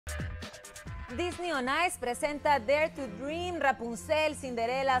Disney on Ice presenta Dare to Dream. Rapunzel,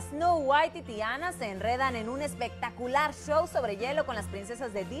 Cinderella, Snow White y Tiana se enredan en un espectacular show sobre hielo con las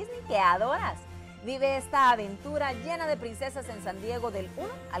princesas de Disney que adoras. Vive esta aventura llena de princesas en San Diego del 1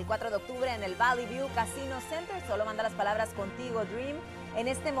 al 4 de octubre en el Valley View Casino Center. Solo manda las palabras Contigo Dream en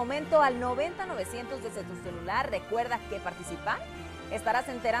este momento al 90900 desde tu celular. Recuerda que participar estarás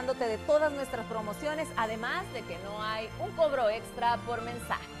enterándote de todas nuestras promociones, además de que no hay un cobro extra por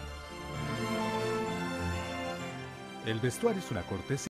mensaje. El vestuario es una cortesía.